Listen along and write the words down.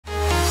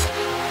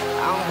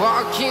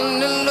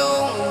Walking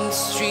alone, the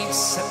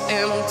streets are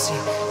empty.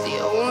 The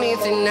only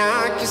thing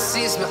I can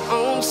see is my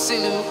own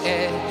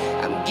silhouette.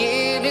 I'm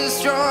getting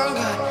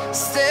stronger,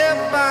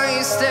 step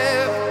by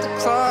step. The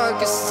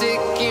clock is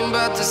ticking,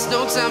 but there's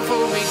no time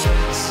for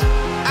regrets.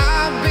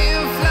 I've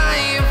been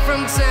flying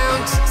from town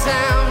to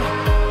town,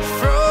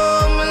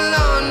 from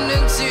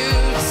London to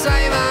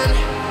Taiwan.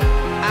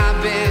 I've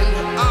been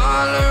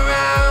all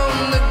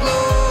around the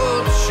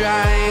globe,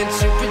 trying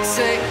to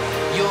protect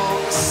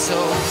your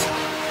soul.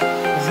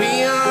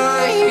 We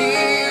are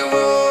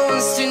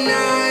heroes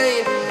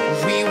tonight.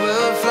 We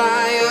will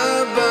fly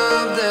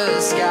above the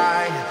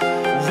sky.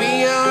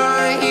 We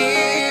are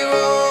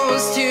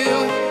heroes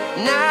tonight.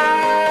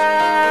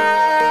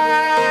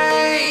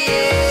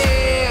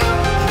 Yeah.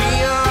 We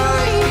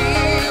are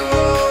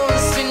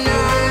heroes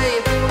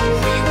tonight.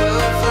 We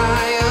will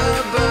fly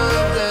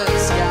above the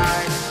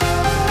sky.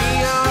 We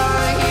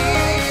are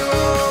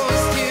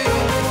heroes tonight.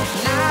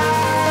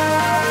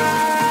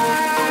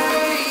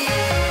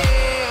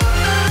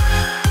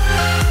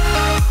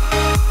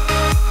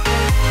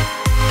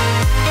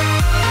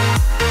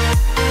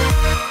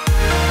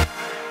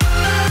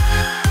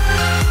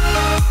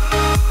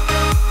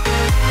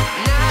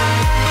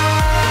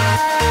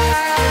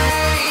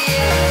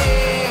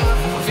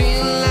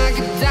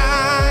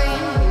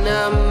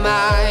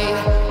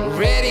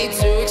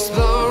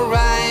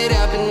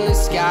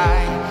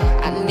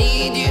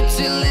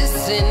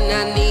 I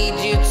need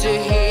you to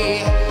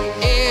hear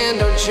and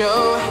don't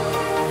show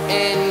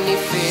any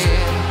fear.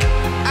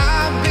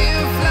 I've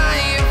been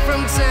flying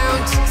from town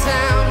to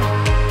town,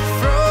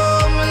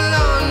 from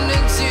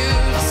London to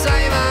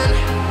Taiwan.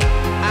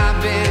 I've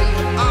been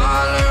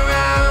all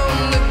around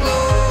the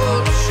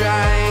globe,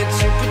 trying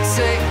to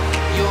protect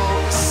your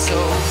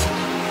soul.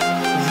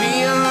 We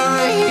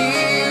are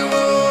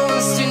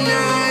heroes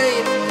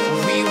tonight.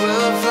 We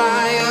will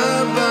fly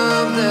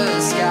above the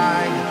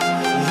sky.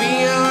 We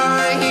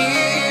are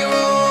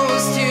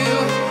heroes tonight.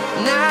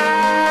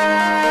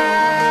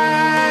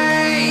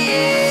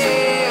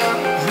 Yeah.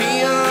 We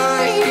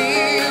are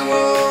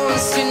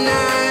heroes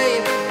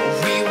tonight.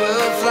 We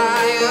will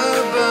fly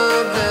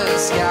above the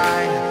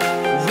sky.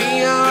 We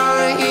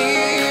are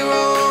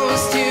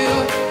heroes tonight.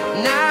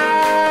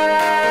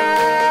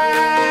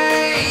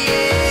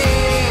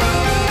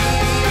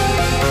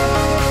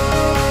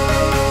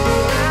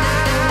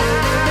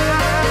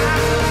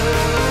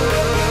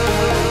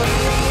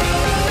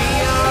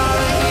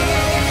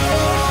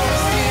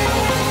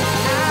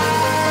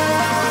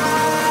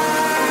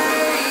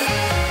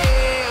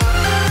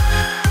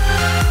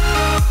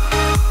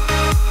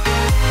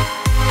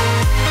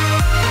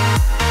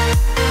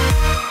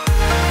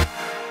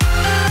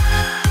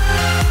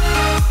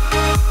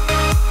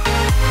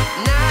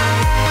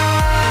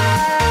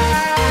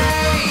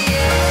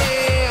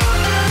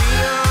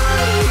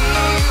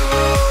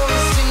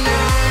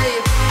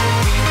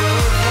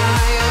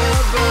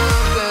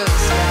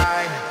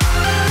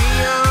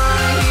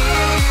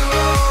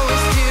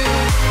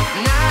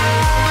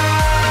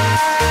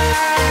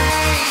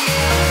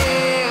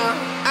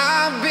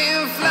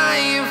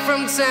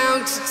 Town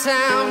to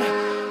town,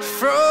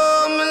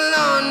 from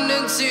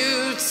London to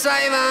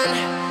Taiwan.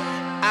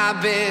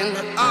 I've been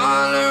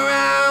all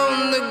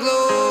around the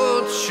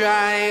globe,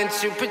 trying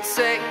to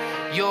protect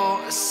your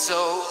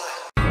soul.